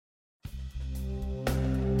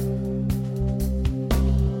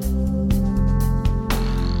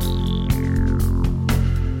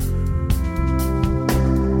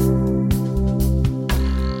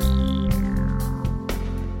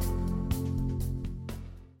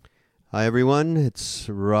Hi, everyone. It's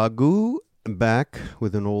Raghu back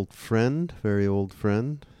with an old friend, very old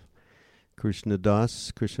friend, Krishna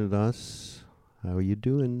Das. Krishna Das, how are you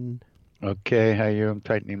doing? Okay, how you? I'm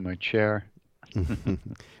tightening my chair.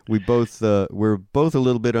 We're both a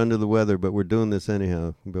little bit under the weather, but we're doing this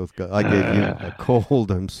anyhow. We both got. I gave you a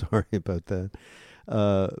cold. I'm sorry about that.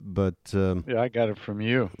 But Yeah, I got it from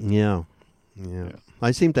you. yeah, yeah. Yeah.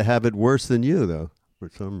 I seem to have it worse than you, though, for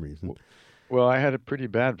some reason. W- Well, I had it pretty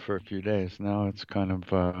bad for a few days. Now it's kind of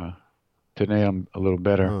today I'm a little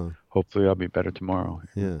better. Huh. Hopefully I'll be better tomorrow.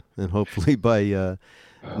 Yeah, and hopefully by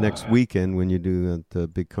next weekend when you do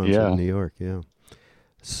that big concert in Yeah. New York. Yeah.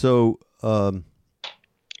 So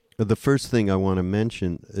the first thing I want to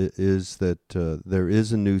mention is that there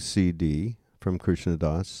is a new CD from Krishna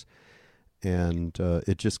Das, and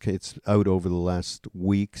it's out over the last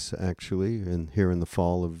weeks actually, and here in the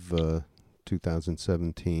fall of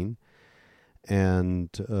 2017, and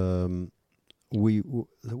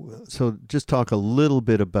so just talk a little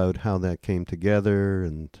bit about how that came together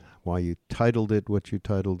and why you titled it what you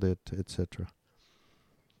titled it, etc.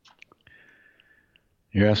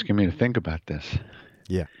 You're asking me to think about this.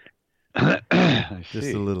 Yeah, I just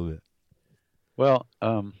a see. little bit. Well,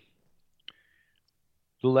 the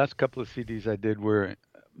last couple of CDs I did were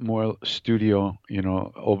more studio,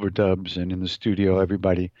 overdubs and in the studio,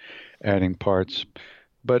 everybody adding parts.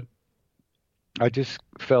 But I just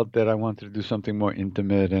felt that I wanted to do something more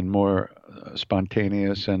intimate and more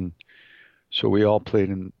spontaneous, and so we all played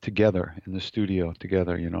in together in the studio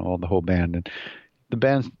together, all the whole band. And the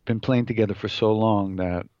band's been playing together for so long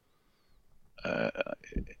that uh,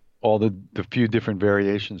 all the few different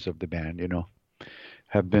variations of the band,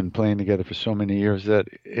 have been playing together for so many years that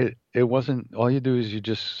it wasn't all you do is you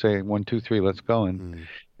just say one, two, three, let's go, and Mm.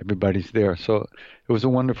 everybody's there. So it was a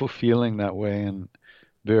wonderful feeling that way, and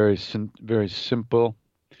very simple.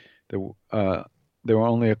 There, uh, there were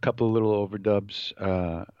only a couple of little overdubs,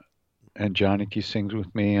 and Jahneke sings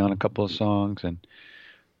with me on a couple of songs, and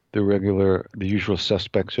the usual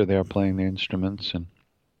suspects are there playing the instruments, and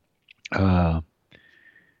uh,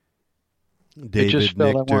 it just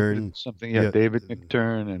David felt I wanted to do Nichtern. something. Yeah, Yeah. David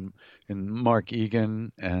McTurn and Mark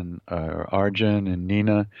Egan and Arjun and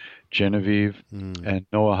Nina Genevieve Mm. and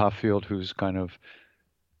Noah Hoffield, who's kind of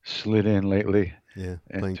slid in lately Yeah,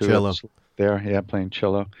 playing into it cello. there. Yeah, playing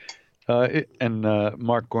cello. And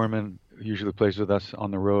Mark Gorman usually plays with us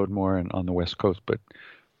on the road more and on the West Coast, but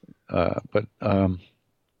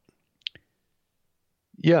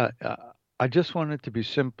yeah, I just wanted it to be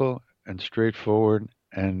simple and straightforward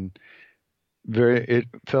and very. It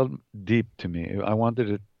felt deep to me. I wanted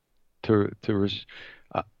it to.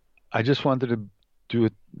 I I just wanted to do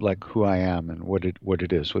it like who I am and what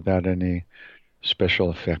it is without any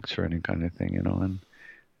special effects or any kind of thing, And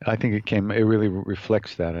I think it really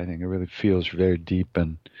reflects that. I think it really feels very deep,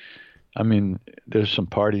 and I mean, there's some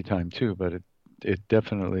party time too, but it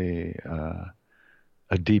definitely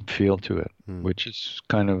a deep feel to it, Mm. which is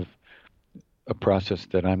kind of a process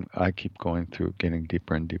that I keep going through, getting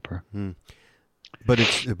deeper and deeper. Mm.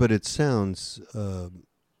 But it sounds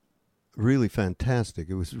really fantastic.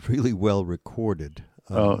 It was really well recorded.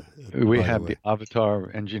 Uh, we By the have the way,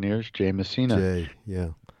 Avatar engineers, Jay Messina, Jay. Yeah.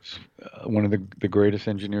 one of the greatest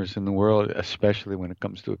engineers in the world, especially when it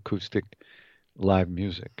comes to acoustic live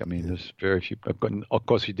music. I mean, Yeah. there's very few. Of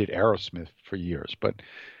course, he did Aerosmith for years, but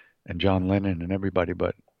and John Lennon and everybody,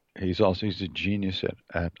 but he's a genius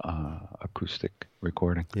at acoustic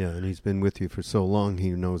recording. Yeah, and he's been with you for so long. He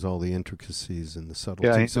knows all the intricacies and the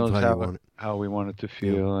Yeah, he subtleties of knows how you want it. how we want it to Yeah.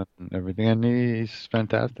 feel and everything, and he's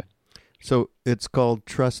fantastic. So it's called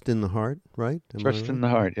Trust in the Heart, right? Am I Trust right? in the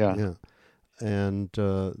heart, yeah. Yeah. And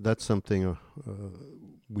that's something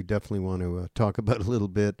we definitely want to talk about a little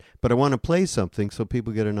bit. But I want to play something so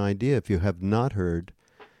people get an idea. If you have not heard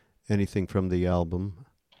anything from the album,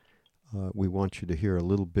 we want you to hear a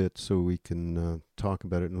little bit so we can talk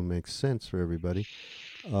about it and it'll make sense for everybody.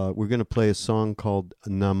 We're going to play a song called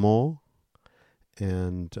Namo,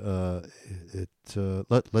 and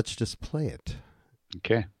let's just play it.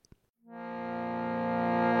 Okay.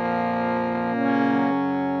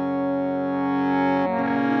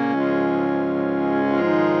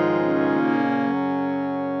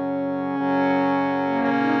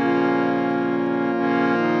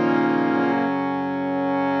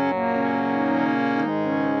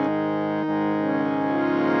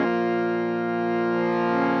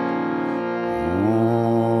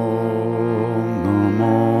 Om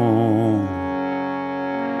Namo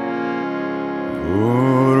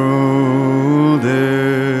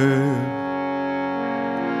Gurudev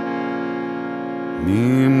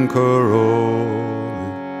Nim Karo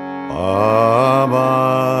Baba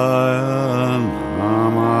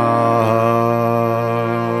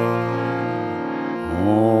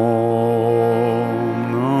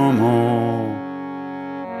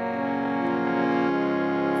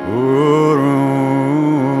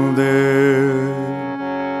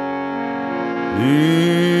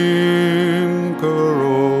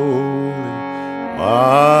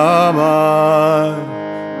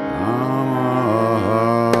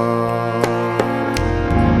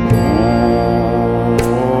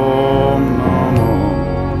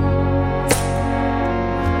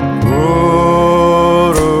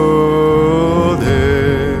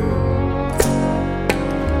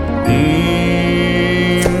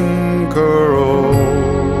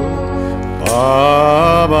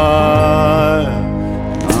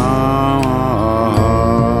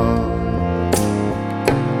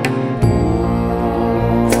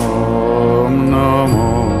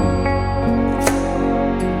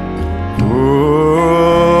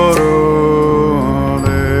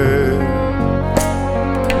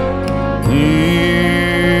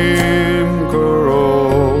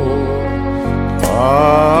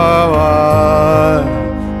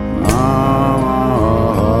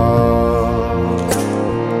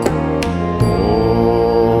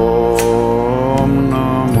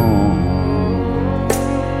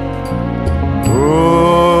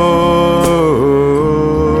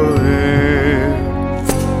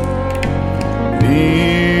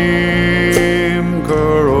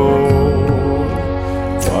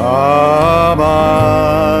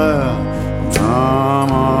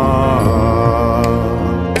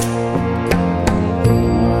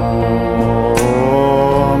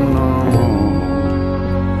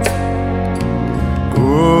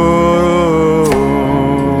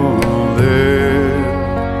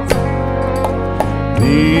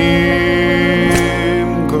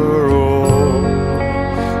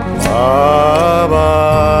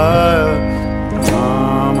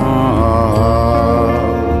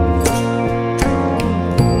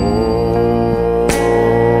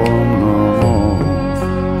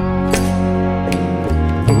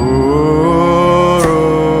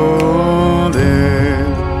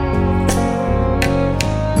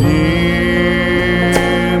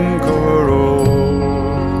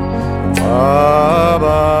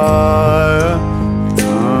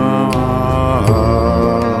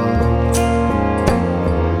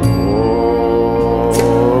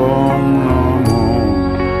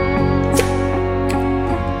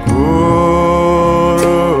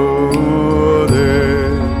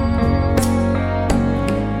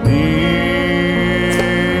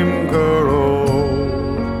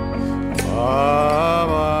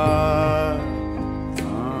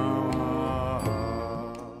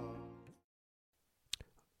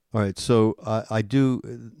All right, so I do.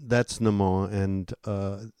 That's Naman, and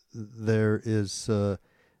there is the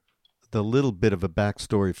little bit of a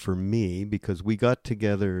backstory for me because we got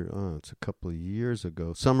together. It's a couple of years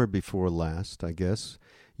ago, summer before last, I guess.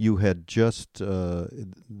 You had just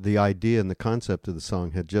the idea and the concept of the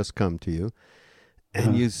song had just come to you,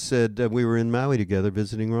 and you said we were in Maui together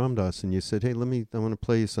visiting Ram Dass, and you said, "Hey, I want to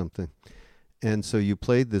play you something." And so you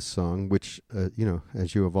played this song, which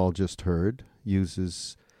as you have all just heard,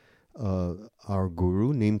 uses our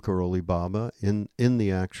guru Neem Karoli Baba in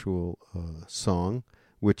the actual song,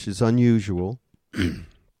 which is unusual.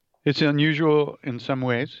 It's unusual in some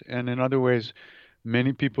ways, and in other ways,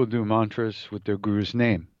 many people do mantras with their guru's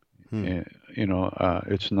name.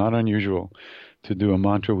 It's not unusual to do a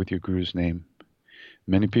mantra with your guru's name.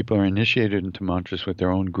 Many people are initiated into mantras with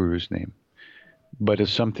their own guru's name. But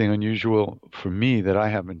it's something unusual for me that I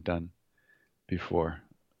haven't done before.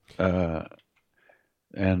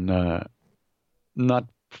 And not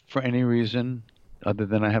for any reason other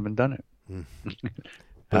than I haven't done it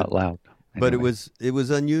out loud. But anyway. It was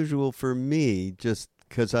unusual for me just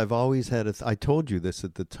because I've always had I told you this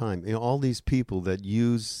at the time. All these people that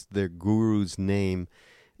use their guru's name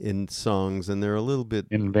in songs, and they're a little bit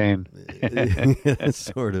in vain,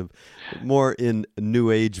 sort of more in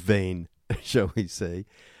New Age vein, shall we say?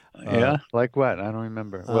 Yeah, like what? I don't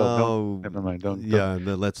remember. Well, never mind.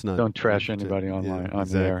 Let's not. Don't trash anybody online on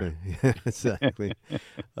the air. Exactly.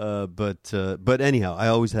 But anyhow, I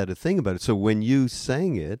always had a thing about it. So when you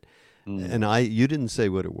sang it, and you didn't say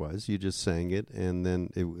what it was. You just sang it, and then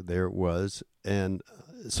there it was, and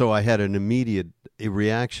so I had an immediate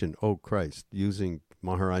reaction. Oh Christ! Using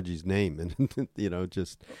Maharaji's name, and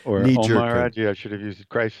just or Maharaji. I should have used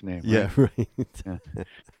Christ's name. Yeah, right.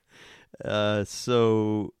 Yeah.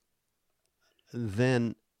 So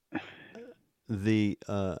then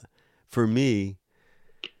for me,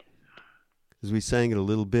 as we sang it a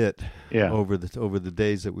little bit over the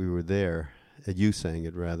days that we were there, you sang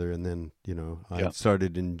it rather, and then I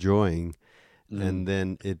started enjoying, and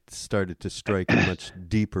then it started to strike a much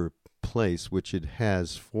deeper place, which it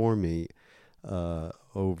has for me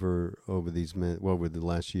over the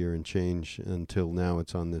last year and change until now.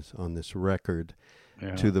 It's on this record.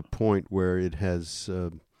 Yeah. To the point where it has,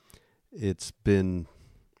 it's been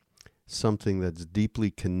something that's deeply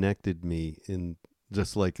connected me in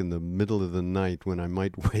just like in the middle of the night when I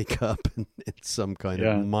might wake up and it's some kind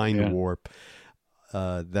of mind warp.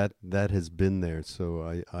 That has been there,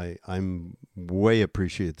 so I'm way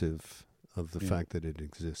appreciative of the fact that it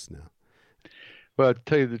exists now. Well, to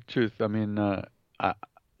tell you the truth, I mean, I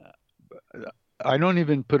don't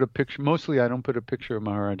even put a picture. Mostly, I don't put a picture of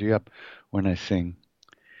Maharaji up when I sing.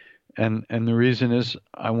 And the reason is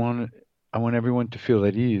I want everyone to feel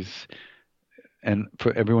at ease, and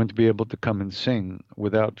for everyone to be able to come and sing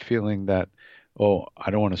without feeling that, oh, I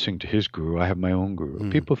don't want to sing to his guru. I have my own guru.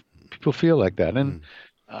 people feel like that, and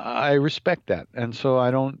I respect that. And so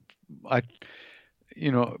I,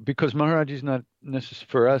 because Maharaj is not necessary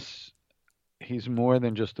for us. He's more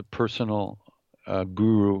than just a personal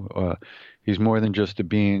guru. He's more than just a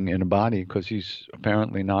being in a body, because he's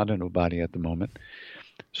apparently not in a body at the moment.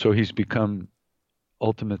 So he's become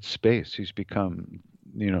ultimate space. He's become,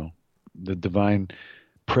 the divine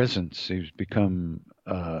presence. He's become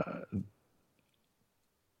the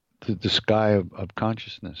sky of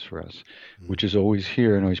consciousness for us, which is always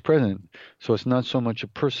here and always present. So it's not so much a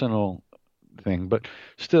personal thing, but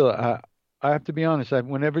still, I have to be honest.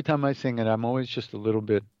 Every time I sing it, I'm always just a little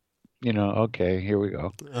bit, okay, here we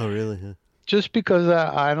go. Oh, really? Huh? Just because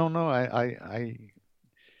I don't know.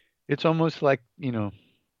 It's almost like,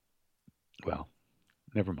 well,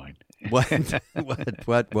 never mind. What?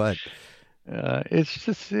 What?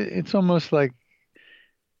 It's almost like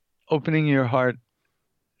opening your heart,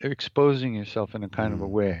 exposing yourself in a kind of a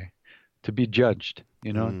way to be judged,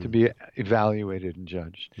 to be evaluated and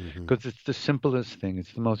judged. Because it's the simplest thing.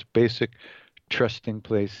 It's the most basic, trusting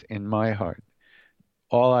place in my heart.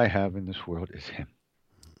 All I have in this world is him.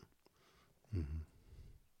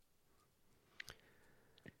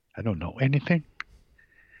 I don't know anything.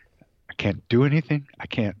 I can't do anything. I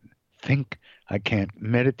can't think. I can't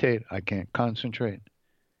meditate. I can't concentrate.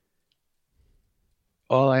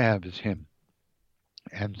 All I have is him.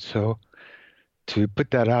 And so to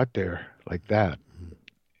put that out there like that,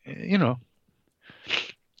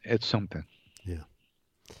 it's something. Yeah,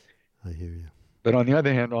 I hear you. But on the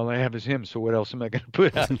other hand, all I have is him. So what else am I going to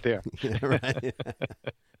put out there? Yeah, right.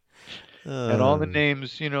 And all the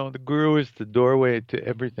names, the guru is the doorway to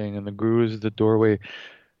everything, and the guru is the doorway.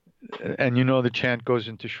 And the chant goes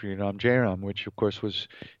into Sri Ram Jai Ram, which of course was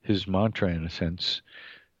his mantra in a sense,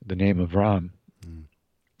 the name of Ram.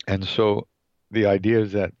 And so the idea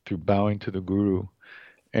is that through bowing to the guru,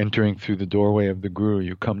 entering through the doorway of the guru,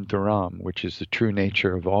 you come to Ram, which is the true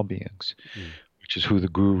nature of all beings, which is who the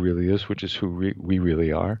guru really is, which is who we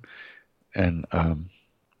really are. And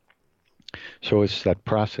so it's that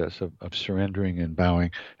process of surrendering and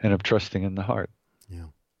bowing and of trusting in the heart. Yeah.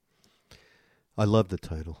 I love the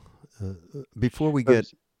title. Before we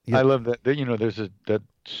get... I love that. There's that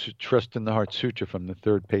Trust in the Heart Sutra from the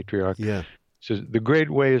third patriarch. Yeah. It says, the great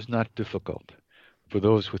way is not difficult for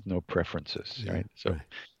those with no preferences, right? So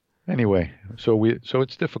anyway, so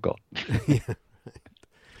it's difficult. Yeah.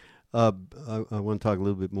 I want to talk a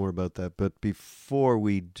little bit more about that, but before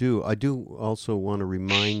we do, I do also want to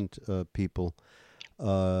remind people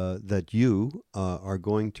that you are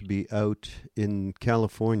going to be out in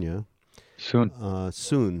California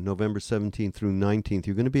soon, November 17th through 19th.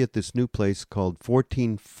 You're going to be at this new place called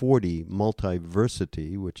 1440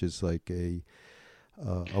 Multiversity, which is like a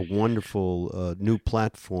wonderful new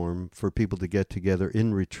platform for people to get together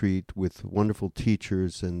in retreat with wonderful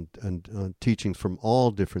teachers and teachings from all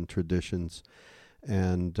different traditions.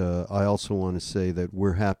 And I also want to say that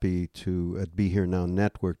we're happy to at Be Here Now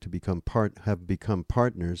Network to become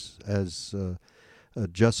partners as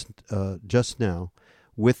just now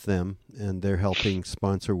with them, and they're helping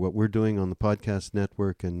sponsor what we're doing on the podcast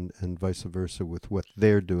network and vice versa with what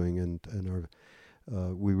they're doing, and our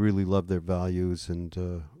we really love their values and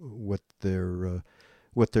what they're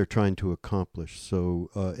trying to accomplish. So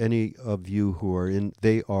any of you who are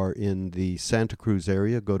in the Santa Cruz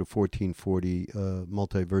area, go to 1440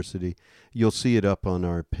 Multiversity. You'll see it up on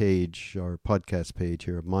our page, our podcast page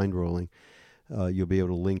here of Mind Rolling. You'll be able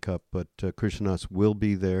to link up, but Krishnadas will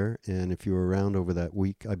be there, and if you're around over that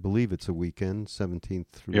week, I believe it's a weekend, 17th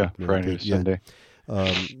through Friday to Sunday,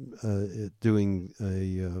 doing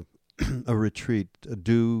a retreat,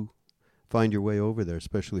 do find your way over there,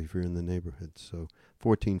 especially if you're in the neighborhood. So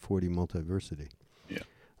 1440 Multiversity. Yeah.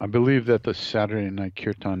 I believe that the Saturday night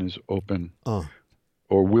kirtan is open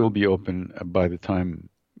or will be open by the time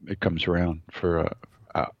it comes around for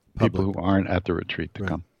people who aren't at the retreat to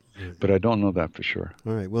come. Right. But I don't know that for sure.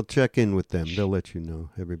 All right. Well, check in with them. They'll let you know,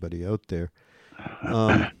 everybody out there.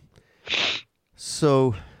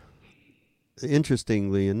 So...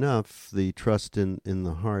 Interestingly enough, the Trust in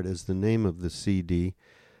the Heart is the name of the CD.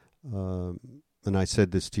 And I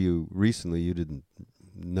said this to you recently. You didn't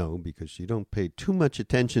know because you don't pay too much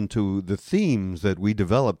attention to the themes that we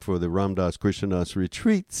developed for the Ram Dass Krishnadas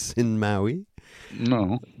retreats in Maui.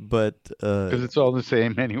 No. But... because it's all the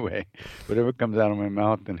same anyway. Whatever comes out of my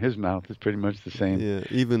mouth and his mouth is pretty much the same,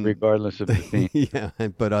 even regardless of the theme. Yeah,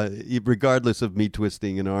 but regardless of me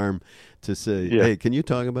twisting an arm to say, hey, can you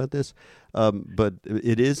talk about this? But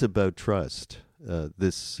it is about trust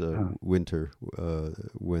this winter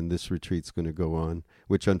when this retreat's going to go on,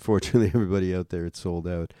 which unfortunately everybody out there, it's sold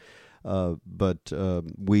out. But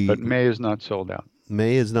But May is not sold out.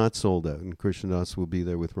 May is not sold out, and Krishna Das will be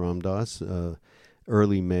there with Ram Dass.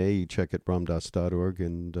 Early May, you check at ramdas.org,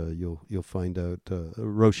 and you'll find out.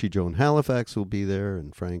 Roshi Joan Halifax will be there,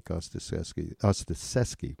 and Frank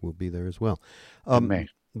Ostaseski will be there as well. May.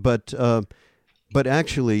 But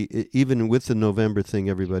actually, even with the November thing,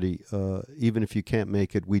 everybody, even if you can't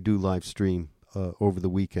make it, we do live stream over the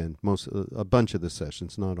weekend. A bunch of the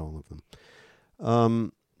sessions, not all of them.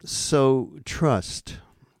 So trust.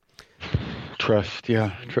 Trust,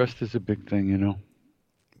 yeah. Trust is a big thing, you know.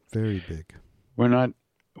 Very big. We're not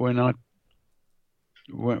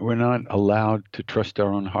allowed to trust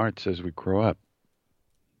our own hearts as we grow up.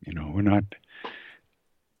 You know,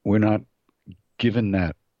 we're not given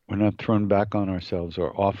that. We're not thrown back on ourselves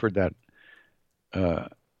or offered that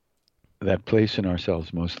place in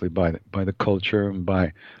ourselves, mostly by the culture and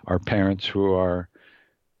by our parents, who are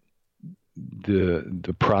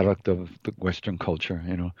the product of the Western culture.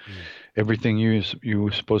 You know, everything you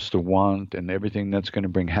were supposed to want and everything that's going to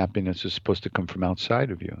bring happiness is supposed to come from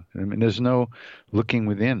outside of you. I mean, there's no looking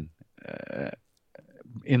within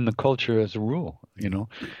in the culture as a rule. You know,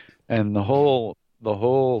 and the whole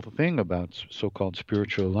thing about so-called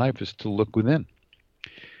spiritual life is to look within.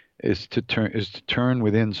 Is to turn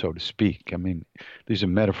within, so to speak. I mean, these are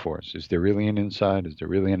metaphors. Is there really an inside? Is there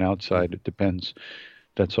really an outside? It depends.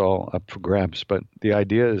 That's all up for grabs. But the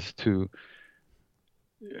idea is to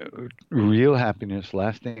real happiness,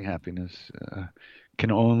 lasting happiness,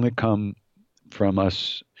 can only come from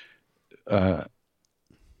us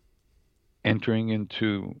entering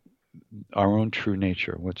into our own true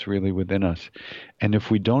nature, what's really within us. And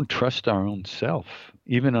if we don't trust our own self,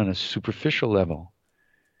 even on a superficial level,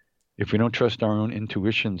 if we don't trust our own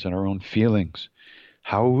intuitions and our own feelings,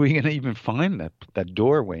 how are we going to even find that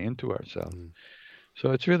doorway into ourselves?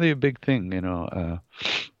 So it's really a big thing, you know.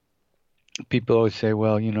 People always say,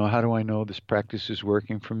 well, you know, how do I know this practice is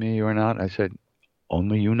working for me or not? I said,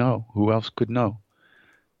 only you know. Who else could know?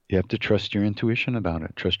 You have to trust your intuition about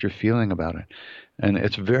it, trust your feeling about it. And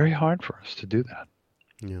it's very hard for us to do that.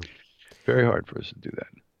 Yeah. Very hard for us to do that.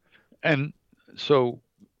 And so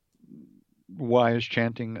why is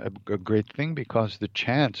chanting a great thing? Because the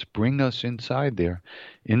chants bring us inside there,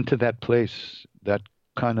 into that place, that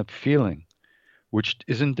kind of feeling, which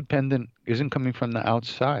isn't coming from the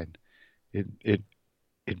outside. It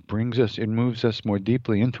brings us, it moves us more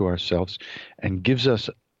deeply into ourselves and gives us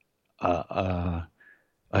a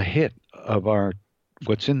hit of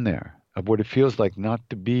what's in there, of what it feels like not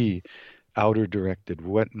to be outer directed,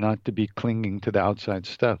 not to be clinging to the outside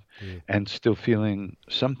stuff, and still feeling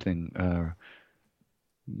something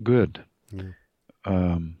good.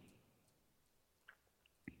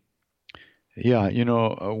 Yeah, you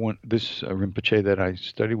know, this Rinpoche that I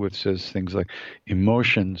study with says things like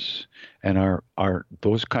emotions and our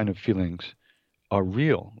those kind of feelings are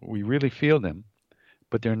real. We really feel them,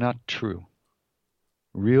 but they're not true.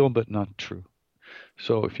 Real but not true.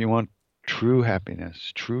 So if you want true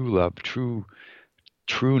happiness, true love,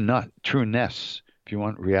 trueness, if you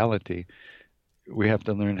want reality, we have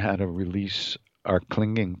to learn how to release our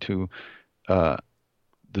clinging to the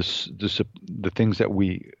things that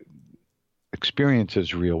we experience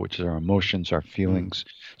as real, which is our emotions, our feelings,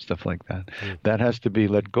 stuff like that. That has to be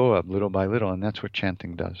let go of little by little, and that's what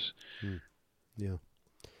chanting does. Yeah.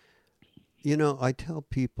 You know, I tell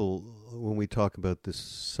people when we talk about this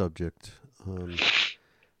subject,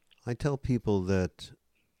 I tell people that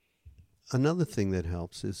another thing that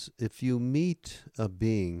helps is if you meet a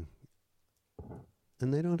being,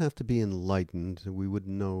 and they don't have to be enlightened, we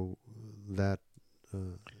wouldn't know that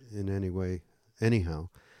in any way anyhow,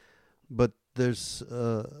 but there's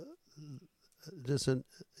an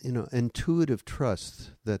intuitive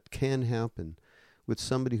trust that can happen with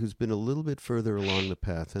somebody who's been a little bit further along the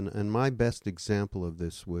path. And my best example of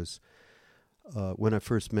this was when I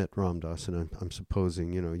first met Ram Dass, and I'm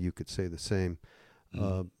supposing, you know, you could say the same.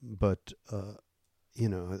 But you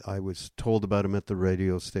know, I was told about him at the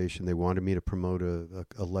radio station. They wanted me to promote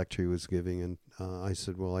a lecture he was giving, and I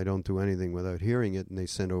said, well, I don't do anything without hearing it. And they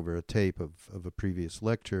sent over a tape of a previous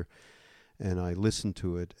lecture, and I listened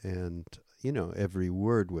to it, and, you know, every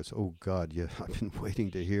word was, oh, God, yeah, I've been waiting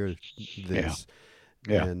to hear this.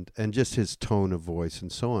 Yeah. And just his tone of voice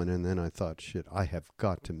and so on. And then I thought, shit, I have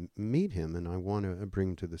got to meet him, and I want to bring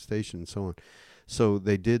him to the station and so on. So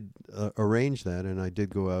they did arrange that, and I did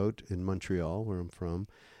go out in Montreal, where I'm from,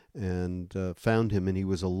 and found him, and he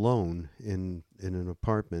was alone in an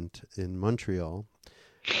apartment in Montreal,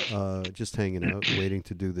 just hanging out, waiting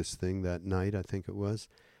to do this thing that night, I think it was.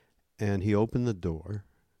 And he opened the door,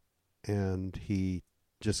 and he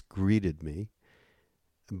just greeted me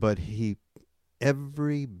but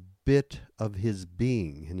every bit of his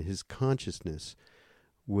being and his consciousness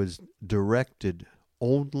was directed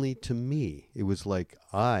only to me. It was like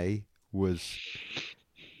I was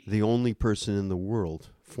the only person in the world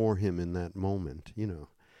for him in that moment,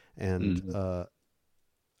 and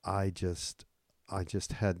I just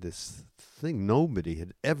had this thing. Nobody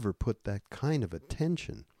had ever put that kind of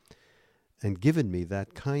attention and given me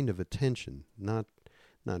that kind of attention, not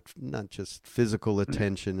just physical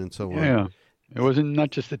attention and so on. Yeah, it wasn't not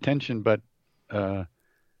just attention, but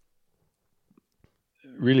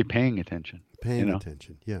really paying attention.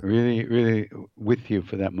 Attention, yeah. Really, really with you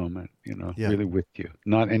for that moment, Yeah. Really with you,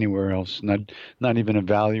 not anywhere else, not even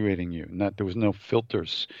evaluating you. There was no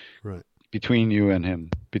filters Right. between you and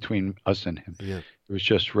him, between us and him. Yeah. It was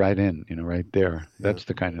just right in, right there. That's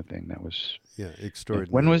the kind of thing that was. Yeah,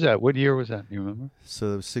 extraordinary. When was that? What year was that? You remember?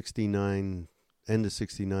 So it was 69, end of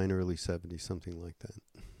 69, early 70, something like that.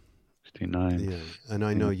 69. Yeah, and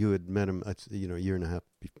I know you had met him, a year and a half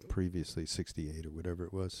previously, 68 or whatever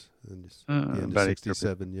it was. And the end of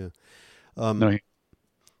 67, yeah. No,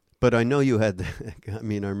 but I know you had, I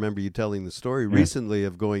remember you telling the story recently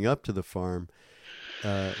of going up to the farm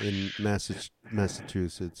in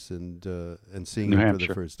Massachusetts and seeing him for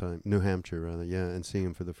the first time. New Hampshire, rather, yeah, and seeing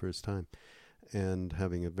him for the first time. And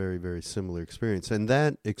having a very, very similar experience. And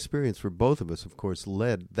that experience for both of us, of course,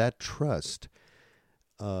 that trust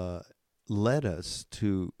led us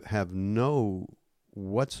to have no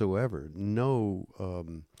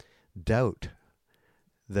doubt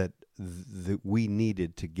that we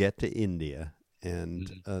needed to get to India.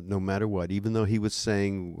 And no matter what, even though he was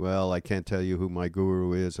saying, well, I can't tell you who my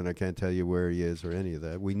guru is and I can't tell you where he is or any of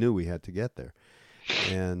that, we knew we had to get there.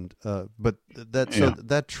 And but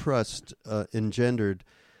that trust engendered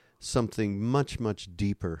something much, much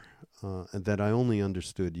deeper that I only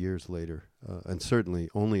understood years later, and certainly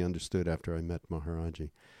only understood after I met Maharaji.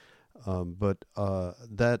 But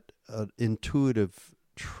that intuitive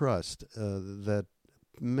trust that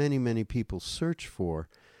many, many people search for,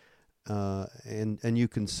 and you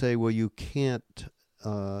can say, well, you can't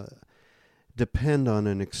depend on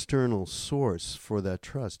an external source for that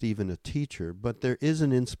trust, even a teacher, but there is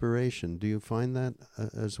an inspiration. Do you find that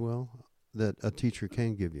as well, that a teacher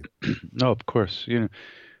can give you? No, of course.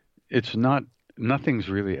 Nothing's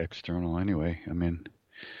really external anyway.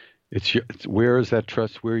 It's where is that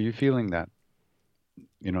trust? Where are you feeling that?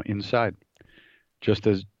 Inside. Just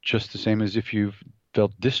the same as if you've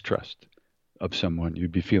felt distrust of someone,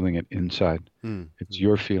 you'd be feeling it inside. It's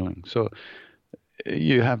your feeling. So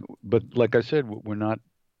but like I said, we're not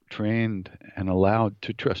trained and allowed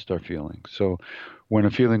to trust our feelings. So when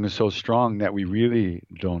a feeling is so strong that we really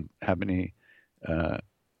don't have any,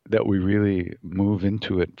 that we really move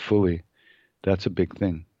into it fully, that's a big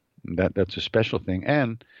thing. That's a special thing.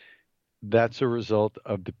 And that's a result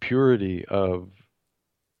of the purity of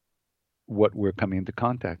what we're coming into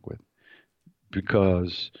contact with.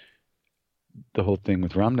 Because the whole thing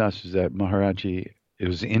with Ram Dass is that Maharaji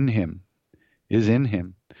is in him.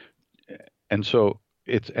 And so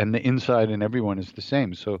and the inside in everyone is the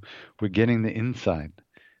same. So we're getting the inside.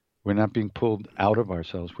 We're not being pulled out of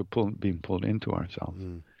ourselves. We're being pulled into ourselves.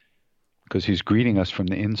 Because he's greeting us from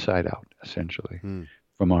the inside out, essentially,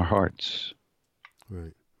 from our hearts.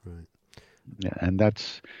 Right. Yeah, and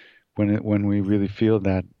that's when we really feel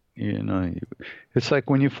that, it's like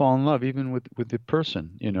when you fall in love, even with the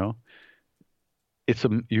person, you don't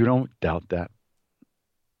doubt that.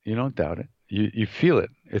 You don't doubt it. You feel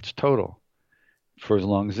it. It's total for as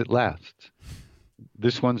long as it lasts.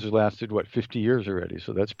 This one's lasted, 50 years already,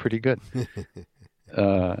 so that's pretty good. It's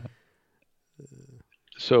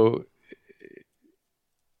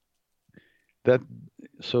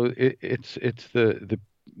the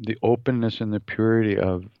openness and the purity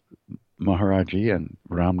of Maharaji and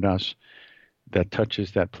Ram Dass that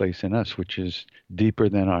touches that place in us, which is deeper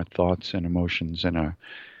than our thoughts and emotions and our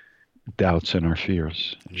doubts and our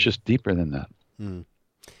fears. It's just deeper than that.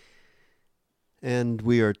 And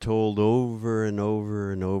we are told over and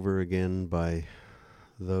over and over again by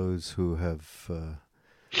those who have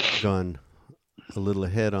gone a little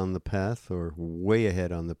ahead on the path or way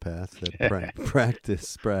ahead on the path that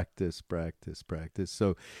practice.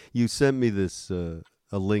 So you sent me this a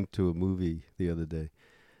link to a movie the other day.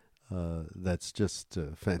 That's just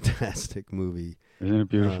a fantastic movie. Isn't it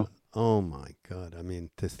beautiful? Oh my God!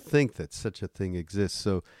 To think that such a thing exists.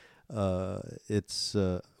 So it's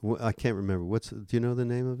I can't remember. Do you know the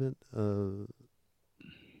name of it?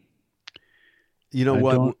 You know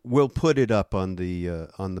what? We'll put it up on the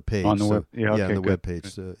page. On the web, on the web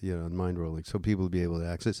page. On Mindrolling, so people will be able to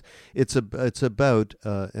access. It's about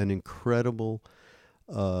an incredible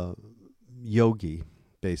uh, yogi,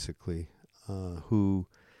 basically, who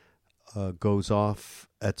goes off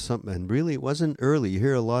at something. And really, it wasn't early. You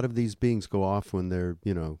hear a lot of these beings go off when they're,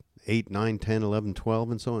 8, 9, 10, 11,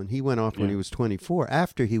 12, and so on. He went off when he was 24,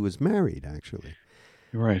 after he was married, actually.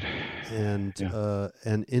 Right. And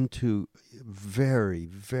into very,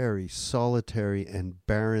 very solitary and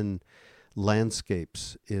barren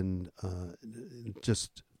landscapes in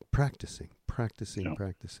just practicing.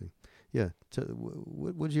 Yeah. So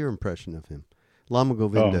what's your impression of him? Lama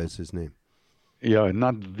Govinda is his name. Yeah,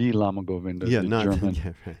 not the Lama Govinda. Yeah, the not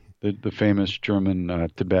German, right. the famous German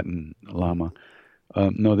Tibetan Lama.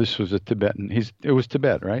 No, this was a Tibetan. It was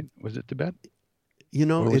Tibet, right? Was it Tibet?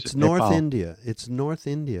 It's North India. It's North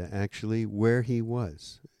India, actually, where he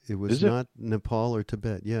was. It was not Nepal or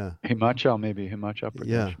Tibet. Yeah. Himachal, maybe Himachal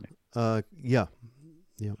Pradesh. Yeah.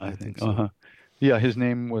 Yeah. I think so. Uh-huh. Yeah, his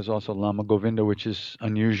name was also Lama Govinda, which is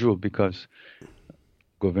unusual because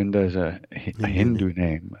Govinda is a Hindu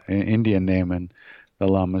name, an Indian name, and the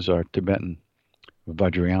lamas are Tibetan,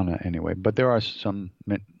 Vajrayana anyway. But there are some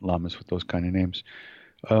lamas with those kind of names.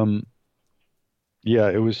 Yeah,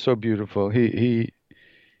 it was so beautiful. He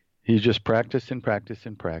just practiced and practiced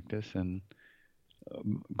and practiced, and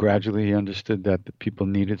gradually he understood that the people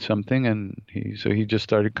needed something, and he just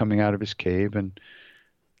started coming out of his cave and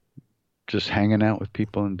just hanging out with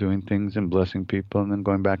people and doing things and blessing people, and then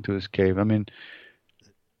going back to his cave. I mean,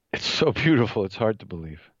 it's so beautiful. It's hard to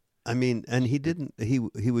believe. I mean, and he didn't. He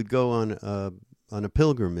would go on a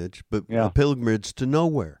pilgrimage, but a pilgrimage to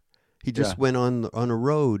nowhere. He just went on a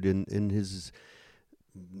road in his,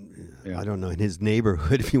 I don't know, in his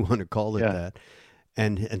neighborhood, if you want to call it that.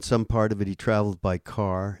 And some part of it he traveled by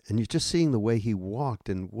car, and you're just seeing the way he walked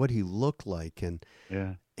and what he looked like, and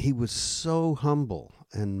he was so humble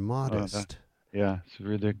and modest. It's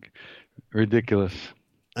ridiculous.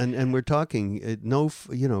 And we're talking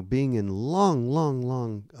being in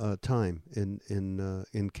long time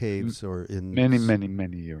in caves or in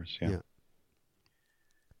many years.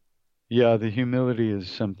 Yeah, the humility is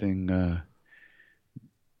something.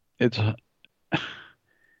 It's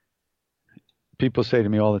people say to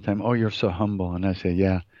me all the time, "Oh, you're so humble," and I say,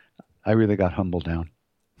 "Yeah, I really got humbled down."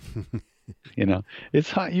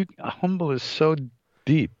 It's hard. Humble is so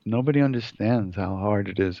deep. Nobody understands how hard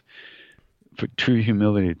it is for true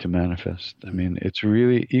humility to manifest. I mean, it's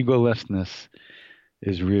really egolessness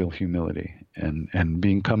is real humility, and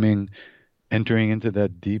entering into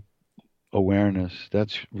that deep awareness.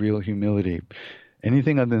 That's real humility.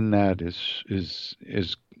 Anything other than that is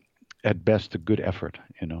at best a good effort,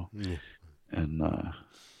 And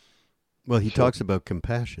well, he talks about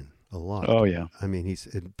compassion a lot. Oh yeah. I mean,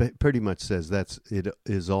 it pretty much says it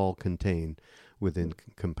is all contained within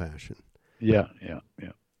compassion. Yeah.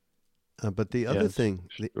 But the other thing,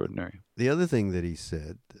 extraordinary. The other thing that he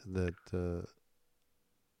said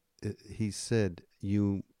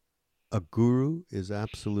a guru is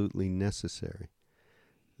absolutely necessary.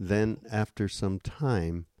 Then after some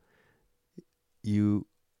time, you've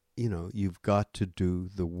got to do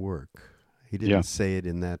the work. He didn't say it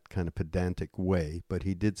in that kind of pedantic way, but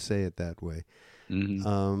he did say it that way. Mm-hmm.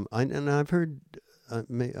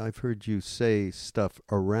 I've heard you say stuff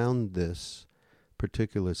around this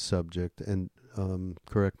particular subject, and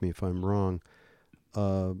correct me if I'm wrong.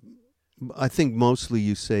 I think mostly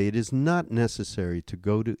you say it is not necessary to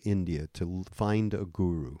go to India to find a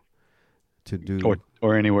guru, to do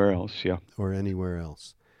or anywhere else, or anywhere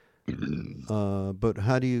else. But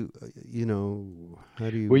how do you?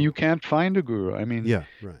 Well, you can't find a guru. I mean,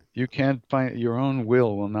 right. You can't find your own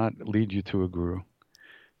will not lead you to a guru.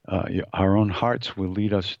 Our own hearts will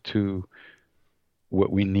lead us to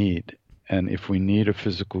what we need. And if we need a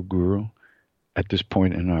physical guru at this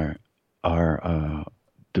point in our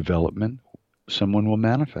development, someone will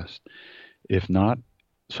manifest. If not,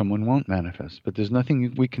 someone won't manifest. But there's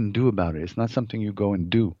nothing we can do about it. It's not something you go and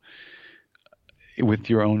do with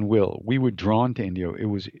your own will. We were drawn to India. It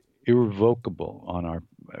was irrevocable on our.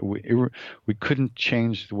 We couldn't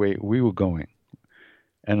change the way we were going,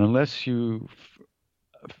 and unless you,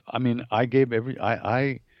 I mean, I gave every.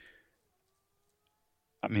 I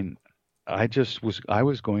mean, I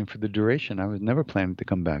was going for the duration. I was never planning to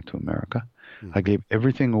come back to America. Mm-hmm. I gave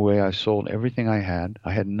everything away. I sold everything I had.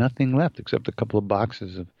 I had nothing left except a couple of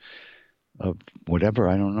boxes of whatever,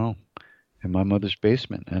 I don't know, in my mother's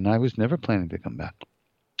basement. And I was never planning to come back.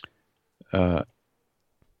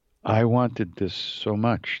 I wanted this so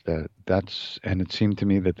much and it seemed to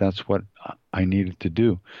me that that's what I needed to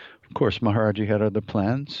do. Of course, Maharaji had other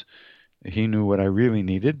plans. He knew what I really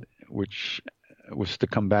needed, which was to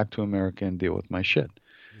come back to America and deal with my shit,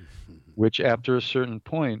 which after a certain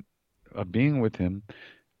point being with him,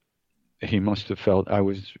 he must have felt I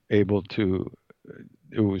was able to.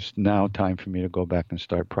 It was now time for me to go back and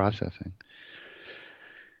start processing.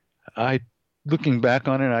 Looking back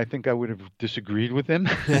on it, I think I would have disagreed with him,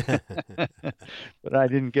 but I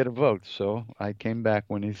didn't get a vote, so I came back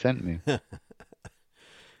when he sent me.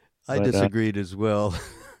 I disagreed as well.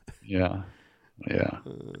 Yeah, yeah.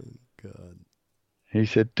 Oh, God. He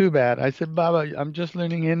said, "Too bad." I said, "Baba, I'm just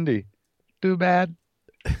learning Hindi. Too bad.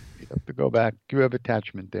 You have to go back. You have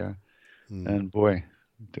attachment there." And boy,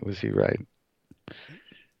 was he right.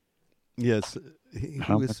 Yes, he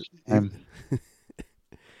How was. much time?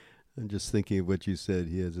 I'm just thinking of what you said.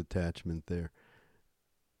 He has attachment there.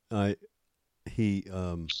 He,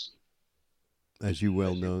 as you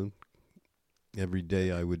well know, every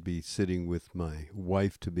day I would be sitting with my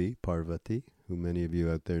wife-to-be, Parvati, who many of you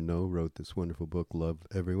out there know, wrote this wonderful book, Love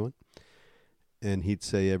Everyone. And he'd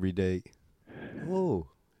say every day, "Oh,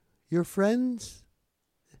 you're friends?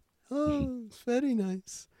 Oh, it's very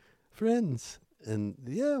nice. Friends." And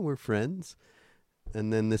yeah, we're friends.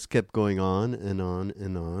 And then this kept going on and on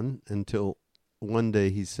and on until one day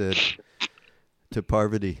he said to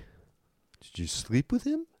Parvati, "Did you sleep with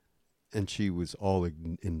him?" And she was all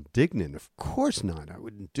indignant. "Of course not. I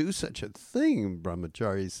wouldn't do such a thing,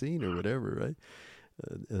 brahmachari scene or whatever, right?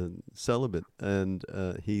 Celibate." And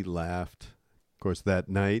he laughed. Of course, that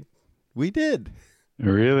night we did.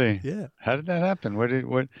 Really? Yeah. How did that happen? What?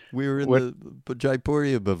 We were in the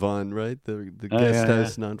Jaipuriya Bhavan, right? The guest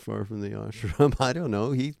house not far from the ashram. I don't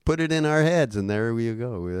know. He put it in our heads, and there we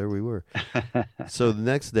go. There we were. So the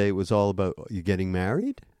next day it was all about, you getting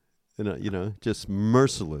married? And, just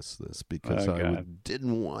mercilessness, because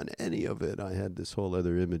didn't want any of it. I had this whole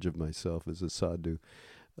other image of myself as a sadhu.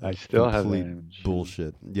 I still have that image.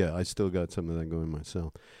 Bullshit. Yeah, I still got some of that going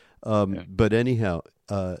myself. But anyhow,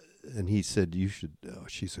 and he said, "You should. Oh,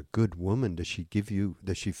 she's a good woman. Does she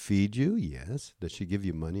feed you? Yes. Does she give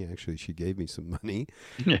you money? Actually, she gave me some money.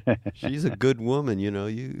 She's a good woman.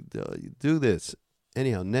 You do this."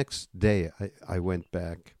 Anyhow, next day I went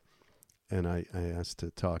back, and I asked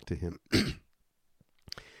to talk to him.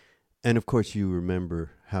 And of course, you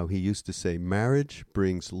remember how he used to say, "Marriage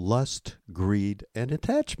brings lust, greed, and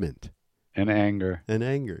attachment, and anger." And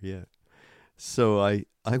anger, yeah. So I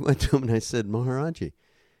went to him and I said, "Maharaji,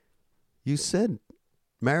 you said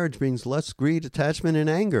marriage brings lust, greed, attachment, and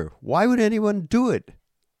anger. Why would anyone do it?"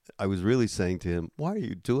 I was really saying to him, "Why are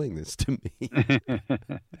you doing this to me?"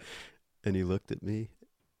 And he looked at me,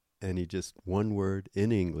 and he just, one word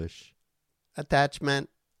in English,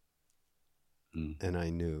 "Attachment." And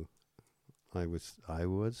I knew I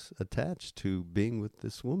was attached to being with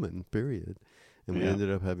this woman, period. And we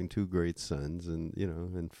ended up having 2 great sons, and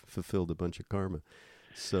and fulfilled a bunch of karma.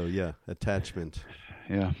 So yeah, attachment.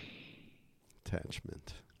 Yeah.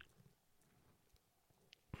 Attachment.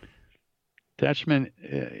 Attachment,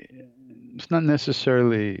 it's not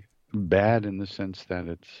necessarily bad in the sense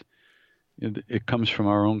that it comes from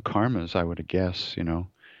our own karmas, I would guess,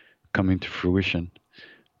 coming to fruition.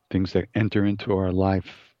 Things that enter into our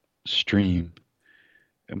life stream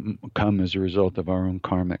come as a result of our own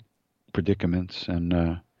karmic predicaments,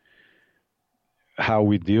 and how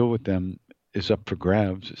we deal with them is up for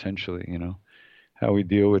grabs, essentially. How we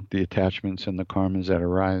deal with the attachments and the karmas that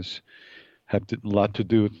arise have a lot to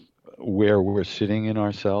do with where we're sitting in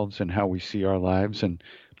ourselves and how we see our lives and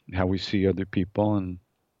how we see other people, and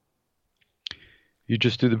you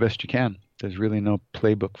just do the best you can. There's really no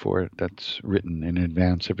playbook for it that's written in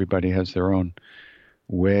advance. Everybody has their own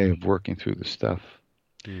way of working through the stuff.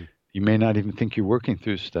 You may not even think you're working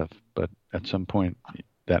through stuff, but at some point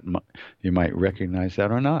that you might recognize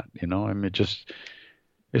that or not. I mean,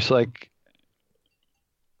 it's like,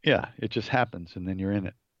 it just happens, and then you're in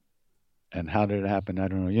it. And how did it happen? I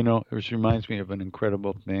don't know. It reminds me of an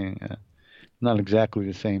incredible thing. Not exactly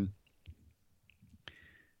the same.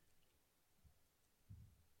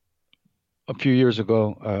 A few years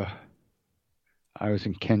ago, I was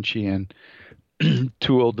in Kenchi, and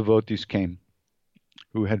 2 old devotees came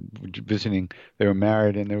who had visiting. They were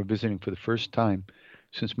married, and they were visiting for the first time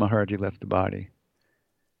since Maharaji left the body.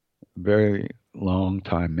 Very long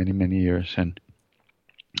time, many, many years. And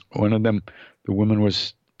one of them, the woman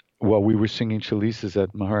was, while we were singing chalisas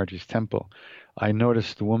at Maharaji's temple, I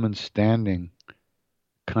noticed the woman standing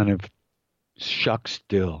kind of shock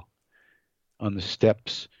still on the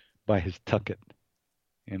steps by his tucket,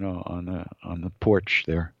 on the porch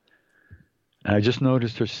there. And I just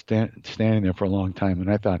noticed her standing there for a long time,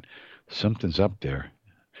 and I thought, something's up there.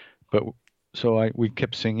 But so we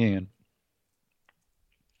kept singing, and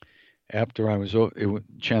after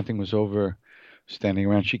chanting was over, standing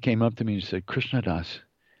around, she came up to me and said, "Krishnadas,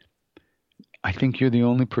 I think you're the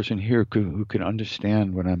only person here who can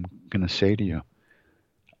understand what I'm going to say to you.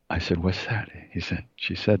 I said, what's that?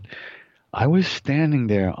 She said, I was standing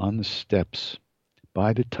there on the steps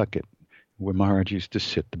by the tucket where Maharaj used to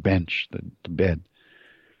sit, the bench, the bed.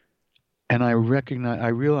 And I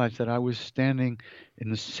realized that I was standing in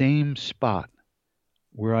the same spot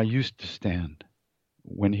where I used to stand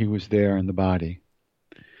when he was there in the body.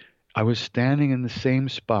 I was standing in the same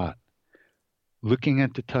spot, looking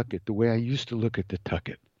at the tucket the way I used to look at the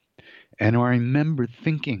tucket. And I remember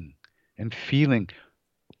thinking and feeling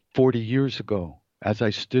 40 years ago, as I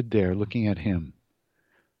stood there looking at him,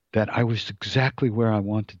 that I was exactly where I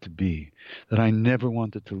wanted to be, that I never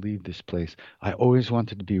wanted to leave this place. I always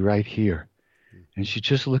wanted to be right here. And she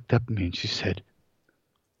just looked up at me and she said,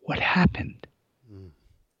 what happened?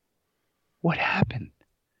 What happened?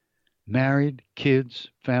 Married, kids,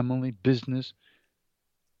 family, business.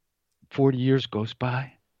 40 years goes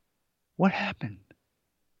by. What happened?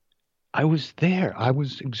 I was there. I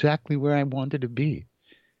was exactly where I wanted to be.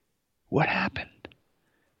 What happened?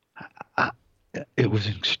 It was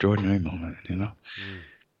an extraordinary moment, you know.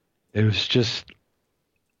 It was just,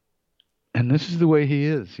 and this is the way he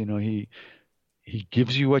is, you know. He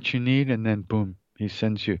gives you what you need, and then boom, he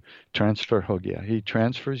sends you transfer hogya. He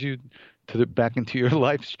transfers you back into your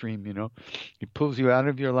life stream, you know. He pulls you out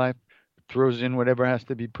of your life, throws in whatever has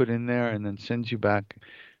to be put in there, and then sends you back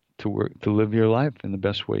to work, to live your life in the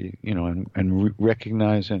best way, you know, and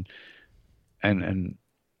recognize and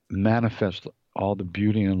manifest all the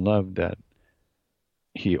beauty and love that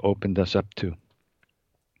he opened us up to.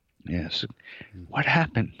 Yes. What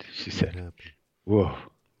happened? She said. Whoa.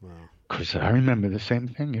 Wow. Because I remember the same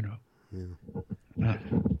thing, you know. Yeah.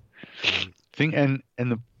 Thing and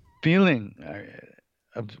the feeling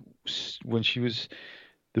of when she was,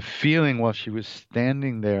 the feeling while she was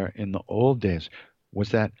standing there in the old days was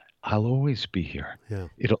that I'll always be here. Yeah.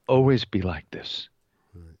 It'll always be like this.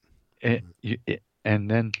 Right.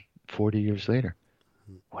 And then 40 years later,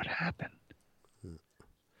 what happened?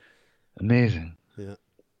 Amazing. Yeah.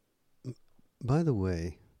 By the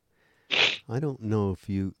way, I don't know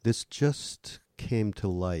if this just came to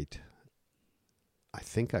light. I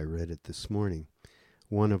think I read it this morning.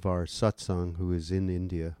 One of our satsang who is in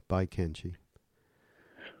India by Kenji,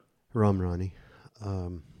 Ramrani,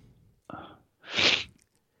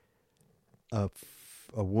 a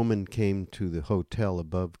woman came to the hotel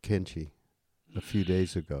above Kenji a few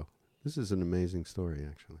days ago. This is an amazing story,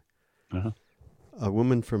 actually. Uh-huh. A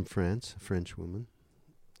woman from France, a French woman,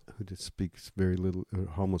 who just speaks very little,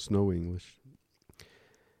 almost no English.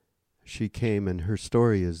 She came, and her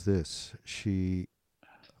story is this. She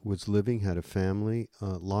was living, had a family,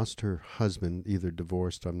 lost her husband, either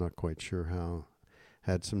divorced, I'm not quite sure how,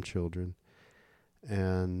 had some children,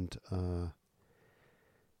 and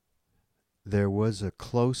there was a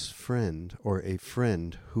close friend or a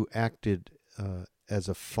friend who acted as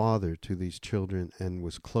a father to these children and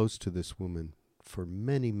was close to this woman for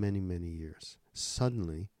many, many, many years.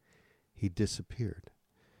 Suddenly, he disappeared,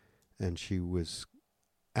 and she was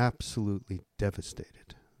absolutely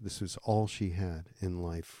devastated. This was all she had in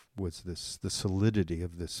life, was the solidity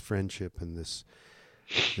of this friendship and this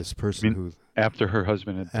person who... After her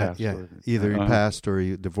husband had passed? Yeah, either he passed or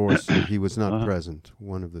he divorced or he was not present,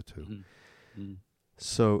 one of the two. Mm-hmm.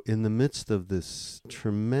 So in the midst of this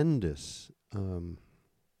tremendous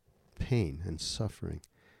pain and suffering,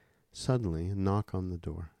 suddenly a knock on the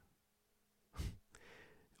door.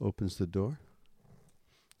 Opens the door.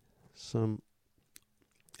 Some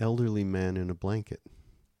elderly man in a blanket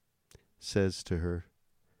says to her,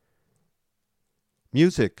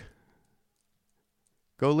 "Music.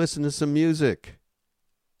 Go listen to some music."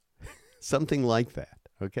 Something like that,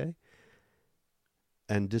 okay?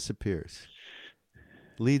 And disappears.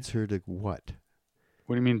 Leads her to what?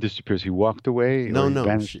 What do you mean disappears? He walked away? No,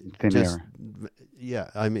 vanished in thin air?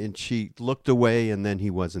 Yeah, I mean, she looked away and then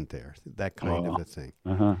he wasn't there. That kind of a thing.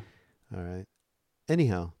 Uh-huh. All right.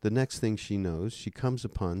 Anyhow, the next thing she knows, she comes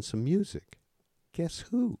upon some music. Guess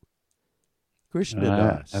who? Krishna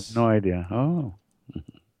Das. I have no idea. Oh.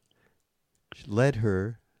 She led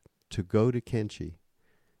her to go to Kenchi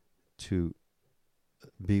to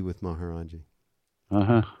be with Maharaji.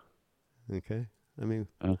 Uh-huh. Okay? I mean,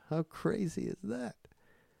 how crazy is that?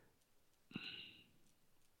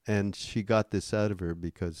 And she got this out of her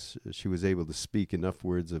because she was able to speak enough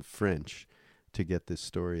words of French to get this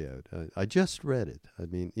story out. I just read it. I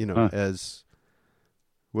mean, you know, as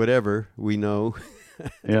whatever we know,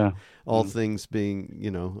 yeah, all things being, you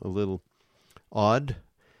know, a little odd.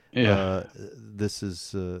 Yeah, this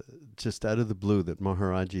is just out of the blue that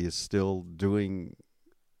Maharaji is still doing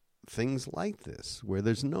things like this, where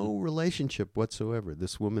there's no relationship whatsoever.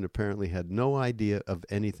 This woman apparently had no idea of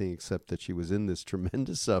anything except that she was in this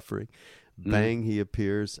tremendous suffering. Bang, he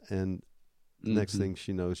appears, and next thing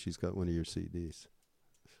she knows, she's got one of your CDs.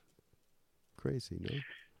 Crazy,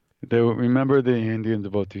 no? Remember the Indian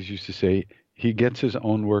devotees used to say, he gets his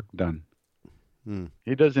own work done.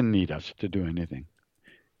 He doesn't need us to do anything.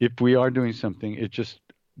 If we are doing something, it's just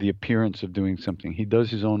the appearance of doing something. He does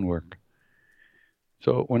his own work.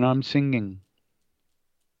 So when I'm singing,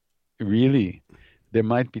 really, there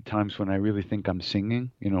might be times when I really think I'm singing,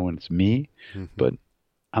 when it's me, but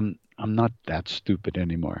I'm not that stupid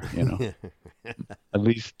anymore, At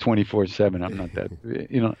least 24/7, I'm not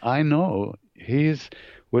that. I know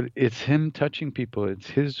it's him touching people. It's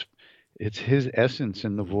his essence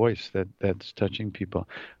in the voice that's touching people.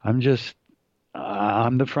 I'm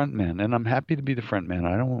the front man, and I'm happy to be the front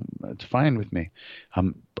man. It's fine with me.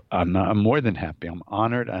 I'm more than happy. I'm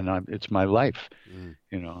honored, and it's my life.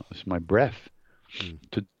 It's my breath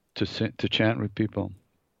to chant with people,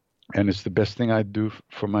 and it's the best thing I do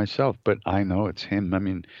for myself. But I know it's him. I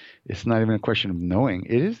mean, it's not even a question of knowing.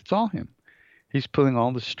 It's all him. He's pulling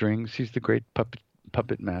all the strings. He's the great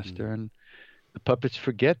puppet master, and the puppets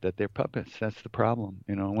forget that they're puppets. That's the problem.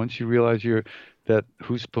 Once you realize that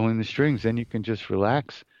who's pulling the strings, then you can just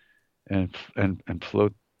relax and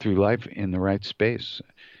float through life in the right space,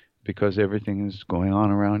 because everything is going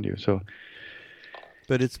on around you. So,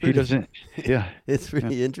 but it's pretty, he doesn't. Yeah, it's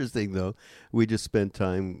really interesting though. We just spent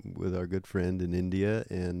time with our good friend in India,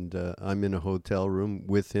 and I'm in a hotel room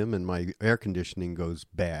with him, and my air conditioning goes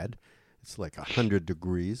bad. It's like 100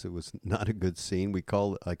 degrees. It was not a good scene.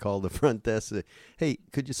 I called the front desk. Hey,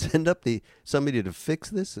 could you send up somebody to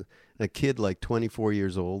fix this? A kid like 24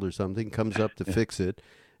 years old or something comes up to fix it,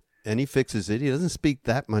 and he fixes it. He doesn't speak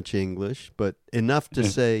that much English, but enough to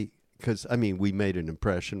say, because, we made an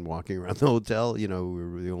impression walking around the hotel. We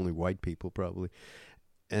were the only white people probably.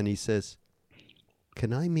 And he says,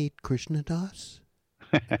 "Can I meet Krishna Das?"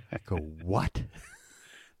 I go, "What?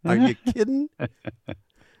 Are you kidding?"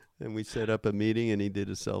 And we set up a meeting, and he did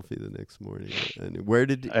a selfie the next morning. And where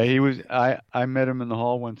did he was? I met him in the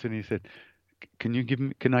hall once, and he said,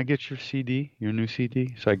 Can I get your CD, your new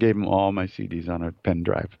CD?" So I gave him all my CDs on a pen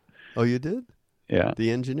drive. Oh, you did? Yeah.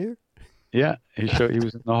 The engineer? Yeah. He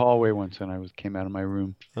was in the hallway once, and I came out of my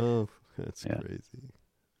room. Oh, that's crazy.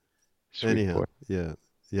 Sweet Anyhow, boy.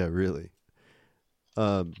 yeah, really.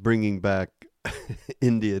 Bringing back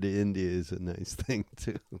India to India is a nice thing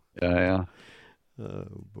too. Yeah.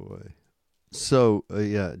 Oh boy. So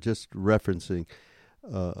just referencing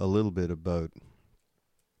a little bit about.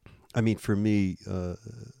 For me,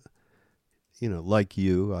 like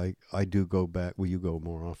you, I do go back. Well, you go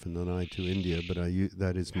more often than I to India, but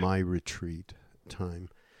that is my retreat time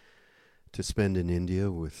to spend in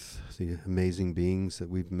India with the amazing beings that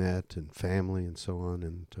we've met and family and so on.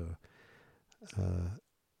 And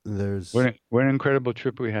there's what an incredible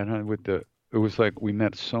trip we had, huh? It was like we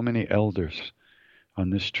met so many elders on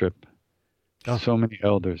this trip. Oh. So many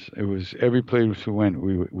elders. It was every place we went,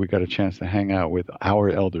 we got a chance to hang out with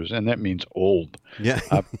our elders, and that means old. Yeah,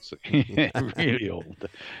 really old.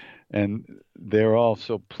 And they're all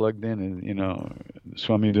so plugged in, and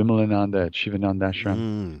Swami Vimalananda at Shivananda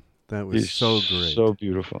Ashram. That was so great, so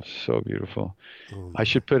beautiful, so beautiful. Oh, I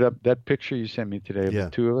should put up that picture you sent me today of the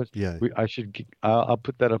two of us. Yeah, I'll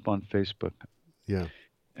put that up on Facebook. Yeah.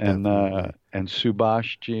 And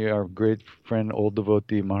Subhashji, our great friend, old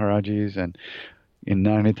devotee Maharajis, and in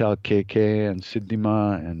Nainital KK and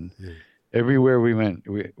Siddhima, and everywhere we went,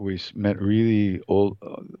 we met really old,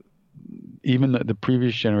 even the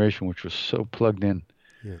previous generation, which was so plugged in.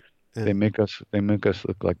 Yeah, they make us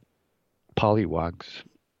look like pollywogs.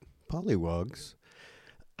 Pollywogs.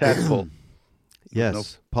 Tadpole.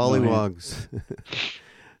 Yes, pollywogs.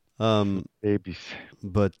 Babies.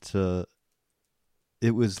 But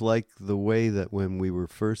it was like the way that when we were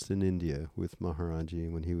first in India with Maharaji,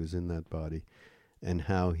 when he was in that body, and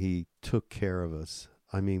how he took care of us.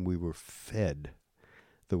 We were fed.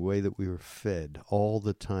 The way that we were fed all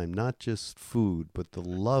the time, not just food, but the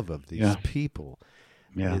love of these people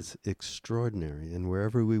is extraordinary. And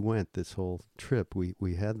wherever we went this whole trip,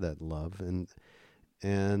 we had that love, and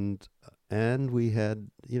we had,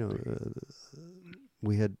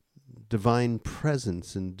 we had divine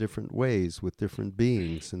presence in different ways with different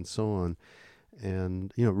beings and so on,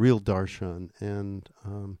 and real darshan. And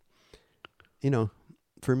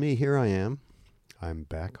for me, here I'm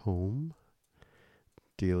back home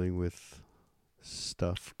dealing with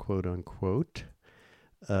stuff, quote unquote,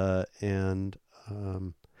 and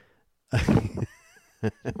and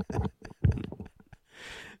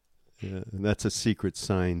that's a secret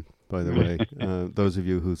sign by the way. Those of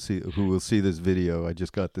you who will see this video, I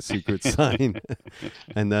just got the secret sign,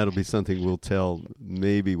 and that'll be something we'll tell.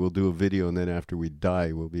 Maybe we'll do a video, and then after we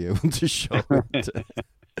die, we'll be able to show it.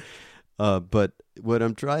 But what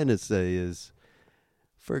I'm trying to say is,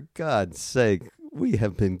 for God's sake, we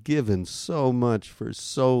have been given so much for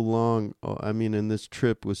so long. Oh, I mean, and this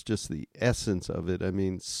trip was just the essence of it. I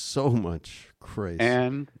mean, so much grace.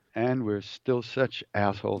 And we're still such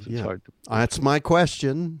assholes. It's hard to. That's my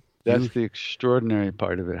question. That's the extraordinary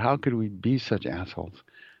part of it. How could we be such assholes?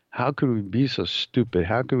 How could we be so stupid?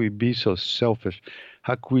 How could we be so selfish?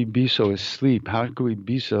 How could we be so asleep? How could we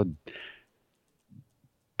be so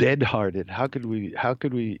dead-hearted? How could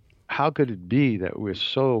it be that we're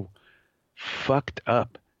so fucked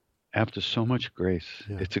up after so much grace?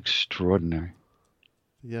 Yeah. It's extraordinary.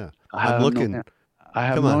 Yeah. I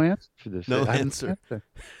have no answer for this. No answer.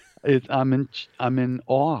 I'm in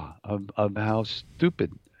awe of how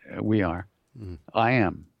stupid we are. Mm. I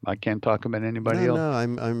am. I can't talk about anybody else. No,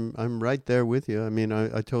 I'm right there with you. I mean,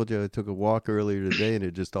 I told you I took a walk earlier today, and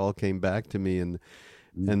it just all came back to me, and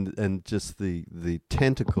just the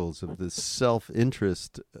tentacles of this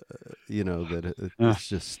self-interest, that it's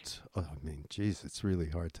just. I mean, geez, it's really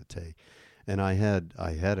hard to take. And I had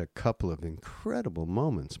a couple of incredible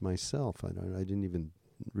moments myself. I didn't even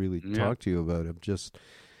really talk to you about it.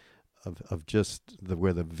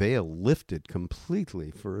 Where the veil lifted completely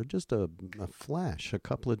for just a flash, a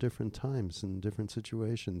couple of different times in different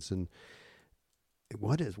situations. And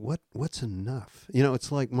what's enough?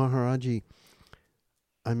 It's like Maharaji.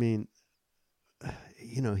 I mean,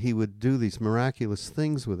 he would do these miraculous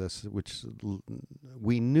things with us, which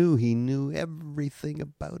we knew he knew everything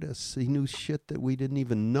about us. He knew shit that we didn't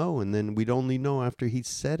even know, and then we'd only know after he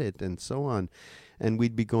said it, and so on. And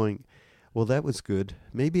we'd be going, well, that was good.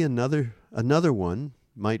 Maybe another one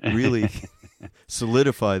might really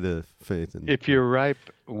solidify the faith. If you're ripe,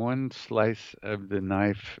 one slice of the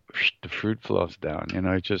knife, the fruit falls down.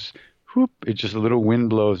 It just a little wind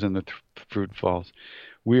blows and the fruit falls.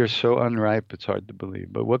 We are so unripe, it's hard to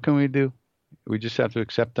believe. But what can we do? We just have to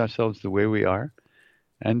accept ourselves the way we are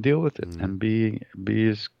and deal with it and be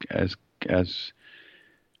as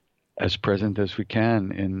present as we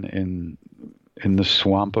can in the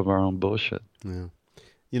swamp of our own bullshit. Yeah.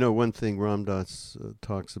 One thing Ram Dass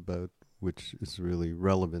talks about, which is really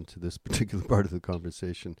relevant to this particular part of the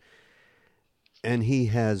conversation, and he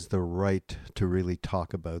has the right to really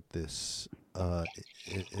talk about this,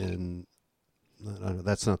 and I don't know,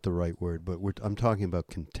 that's not the right word, but I'm talking about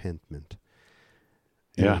contentment.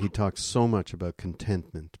 He talks so much about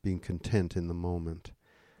contentment, being content in the moment.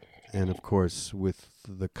 And, of course, with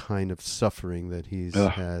the kind of suffering that he's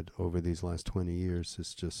had over these last 20 years,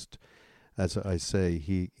 it's just, as I say,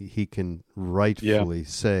 he can rightfully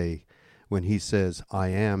say, when he says, I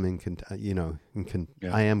am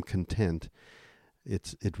I am content,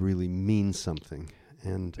 it really means something.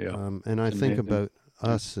 And I think about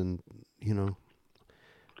us and,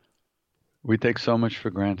 we take so much for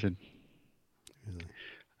granted. Really.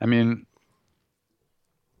 I mean,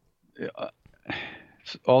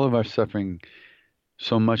 all of our suffering,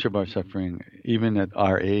 so much of our suffering, even at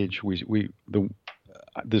our age,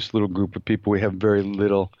 this little group of people, we have very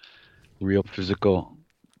little real physical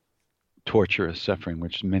torturous suffering,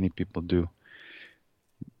 which many people do.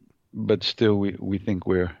 But still, we think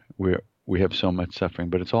we have so much suffering,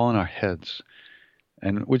 but it's all in our heads.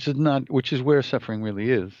 And which is where suffering really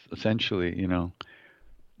is, essentially,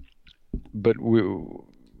 But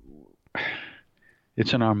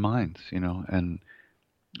it's in our minds, and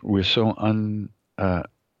we're so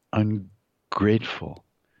ungrateful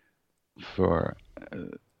for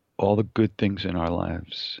all the good things in our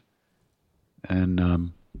lives,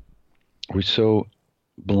 and we're so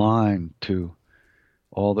blind to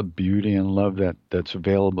all the beauty and love that's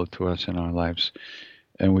available to us in our lives.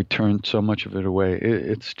 And we turn so much of it away.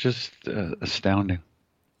 It's just astounding.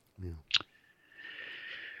 Yeah.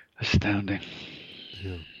 Astounding.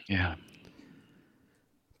 Yeah.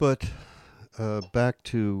 But back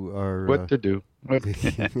to our... What to do.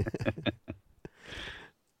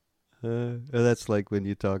 That's like when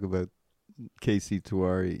you talk about K.C.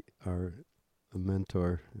 Tiwari, our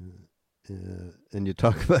mentor, and you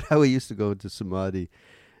talk about how he used to go into Samadhi,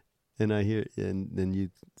 and I hear, and then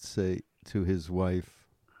you say to his wife,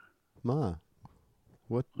 Ma,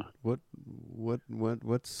 what's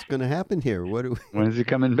going to happen here? When is he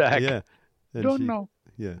coming back? Yeah. Don't know.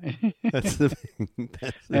 Yeah. That's the thing.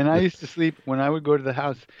 And I used to sleep, when I would go to the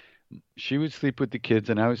house, she would sleep with the kids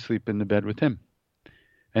and I would sleep in the bed with him.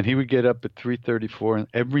 And he would get up at 3:34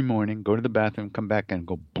 every morning, go to the bathroom, come back and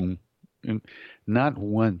go boom. And not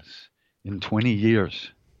once in 20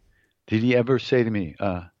 years Did he ever say to me,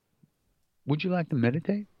 would you like to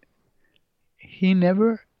meditate? He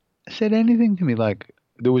never said anything to me like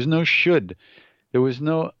there was no should. There was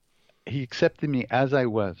no he accepted me as I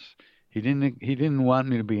was. He didn't want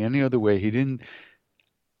me to be any other way.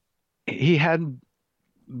 He had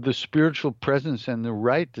the spiritual presence and the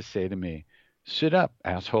right to say to me, "Sit up,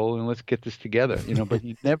 asshole, and let's get this together." But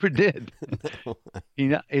he never did. No.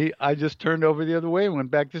 I just turned over the other way and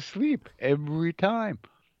went back to sleep every time.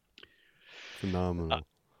 Phenomenal.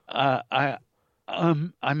 I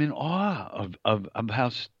I'm in awe of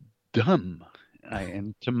how dumb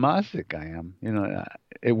and Tomasic I am.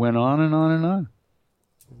 It went on and on and on.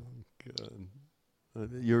 God.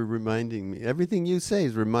 You're reminding me. Everything you say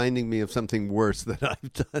is reminding me of something worse that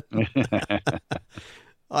I've done.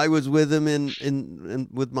 I was with him in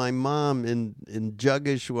with my mom in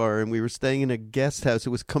Jageshwar, and we were staying in a guest house. It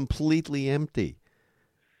was completely empty.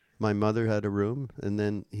 My mother had a room, and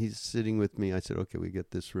then he's sitting with me. I said, "Okay, we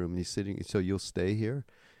get this room." And he's sitting. So you'll stay here?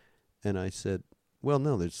 And I said, "Well,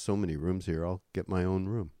 no. There's so many rooms here. I'll get my own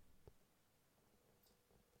room."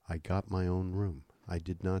 I got my own room. I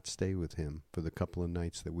did not stay with him for the couple of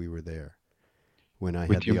nights that we were there. When I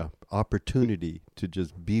had the opportunity to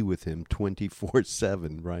just be with him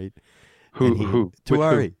 24/7, right? Who?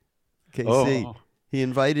 Tuari, KC. Oh, He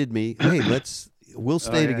invited me. Hey, we'll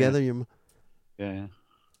stay together. yeah.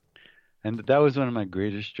 And that was one of my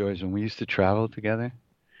greatest joys when we used to travel together.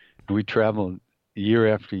 We traveled year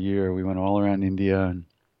after year. We went all around India, and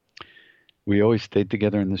we always stayed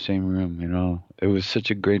together in the same room. It was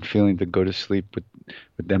such a great feeling to go to sleep with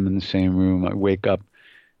them in the same room. I wake up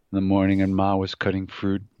in the morning, and Ma was cutting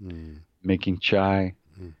fruit, making chai,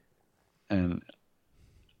 and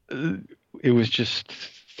it was just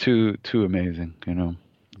too amazing.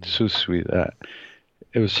 So sweet.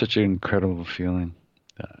 It was such an incredible feeling.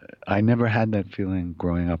 I never had that feeling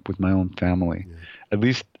growing up with my own family, at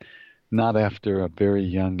least not after a very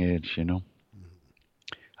young age.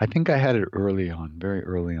 I think I had it early on, very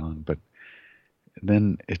early on, but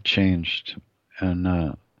then it changed,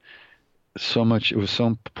 and so much. It was so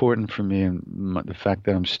important for me, and the fact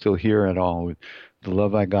that I'm still here at all, with the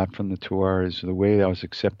love I got from the Tuares, the way I was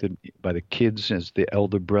accepted by the kids as the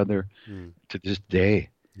elder brother to this day,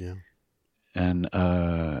 and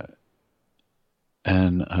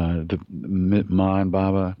the Ma and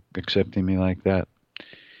Baba accepting me like that.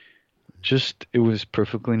 Just it was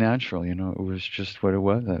perfectly natural. It was just what it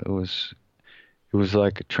was. It was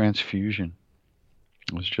like a transfusion.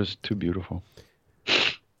 It was just too beautiful.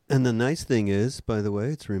 And the nice thing is, by the way,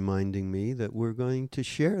 it's reminding me that we're going to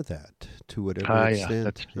share that to whatever extent. Yeah,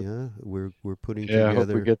 that's true. Yeah, we're putting Yeah, together. I hope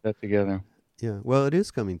we get that together. Yeah, well, it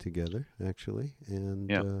is coming together actually,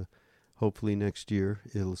 and hopefully next year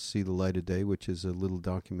it'll see the light of day, which is a little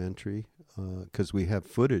documentary because we have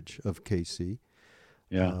footage of KC.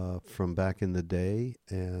 From back in the day,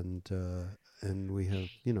 and we have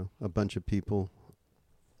a bunch of people,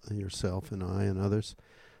 yourself and I and others,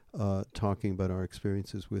 talking about our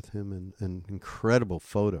experiences with him, and incredible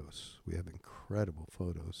photos. We have incredible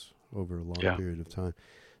photos over a long period of time.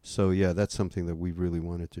 So that's something that we really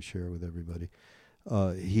wanted to share with everybody.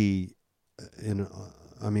 We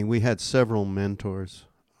had several mentors,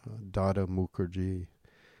 Dada Mukherjee,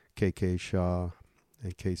 KK Shah,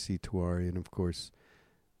 and KC Tuari, and of course,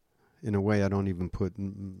 in a way, I don't even put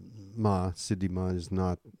Ma. Siddhi Ma is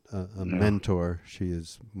not a mentor. She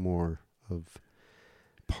is more of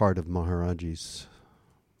part of Maharaji's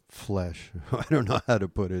flesh. I don't know how to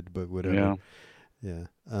put it, but whatever. Yeah.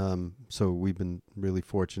 So we've been really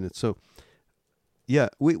fortunate. So,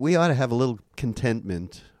 we ought to have a little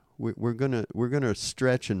contentment. We're gonna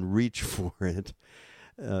stretch and reach for it,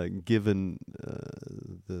 given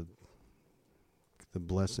the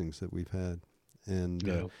blessings that we've had.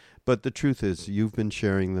 And but the truth is, you've been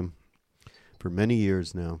sharing them for many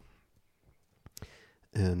years now,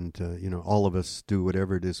 and all of us do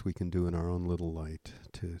whatever it is we can do in our own little light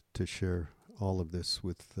to share all of this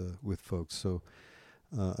with folks. So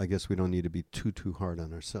I guess we don't need to be too hard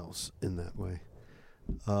on ourselves in that way.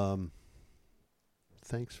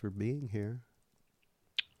 Thanks for being here.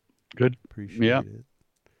 Good. Appreciate it.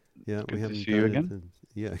 Yeah, good we haven't to see you again.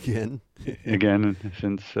 Again. Again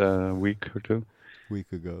since a week or two.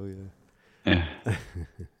 Week ago,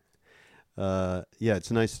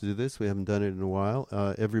 it's nice to do this. We haven't done it in a while.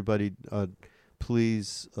 Everybody,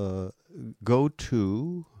 please go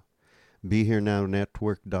to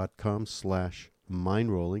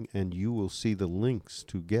BeHereNowNetwork.com/mindrolling, and you will see the links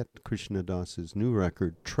to get Krishna Das's new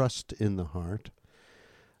record, Trust in the Heart.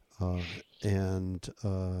 And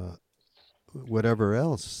whatever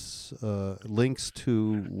else, links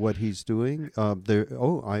to what he's doing. I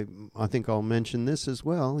think I'll mention this as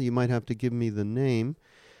well. You might have to give me the name,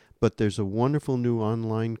 but there's a wonderful new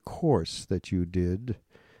online course that you did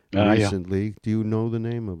recently. Yeah. Do you know the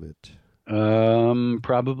name of it?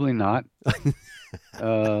 Probably not.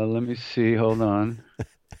 Let me see. Hold on.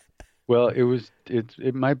 Well,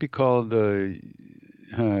 it might be called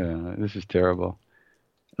this is terrible.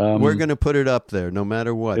 We're going to put it up there, no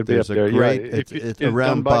matter what. There's a great. Yeah, it's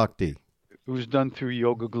around Bhakti. It was done through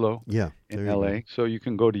Yoga Glow. Yeah, in LA. So you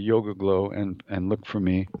can go to Yoga Glow and look for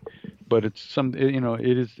me. But it's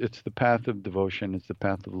it's the path of devotion. It's the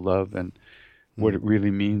path of love and what it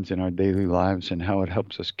really means in our daily lives and how it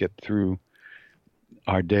helps us get through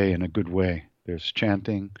our day in a good way. There's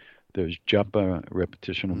chanting, there's japa,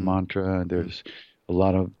 repetition of mantra. There's a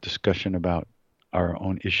lot of discussion about our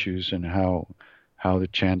own issues and how the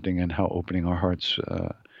chanting and how opening our hearts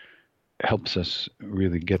helps us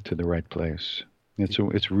really get to the right place.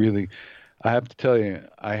 It's really, I have to tell you,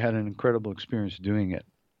 I had an incredible experience doing it.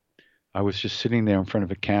 I was just sitting there in front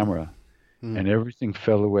of a camera, and everything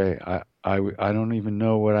fell away. I don't even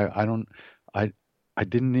know what I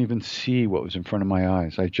didn't even see what was in front of my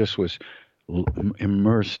eyes. I just was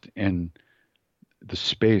immersed in the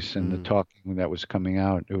space and the talking that was coming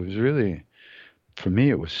out. It was really, for me,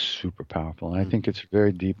 it was super powerful. And I think it's a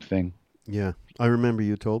very deep thing. Yeah. I remember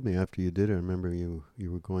you told me after you did it. I remember you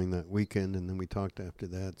were going that weekend, and then we talked after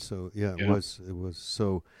that. So, it was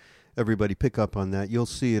so everybody pick up on that. You'll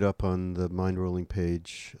see it up on the Mindrolling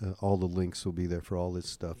page. All the links will be there for all this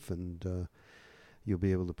stuff, and you'll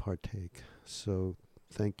be able to partake. So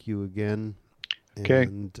thank you again. Okay.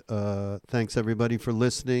 And thanks, everybody, for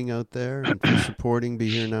listening out there and for supporting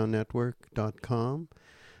BeHereNowNetwork.com.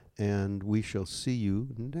 And we shall see you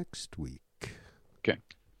next week. Okay.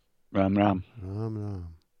 Ram Ram. Ram Ram.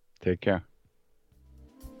 Take care.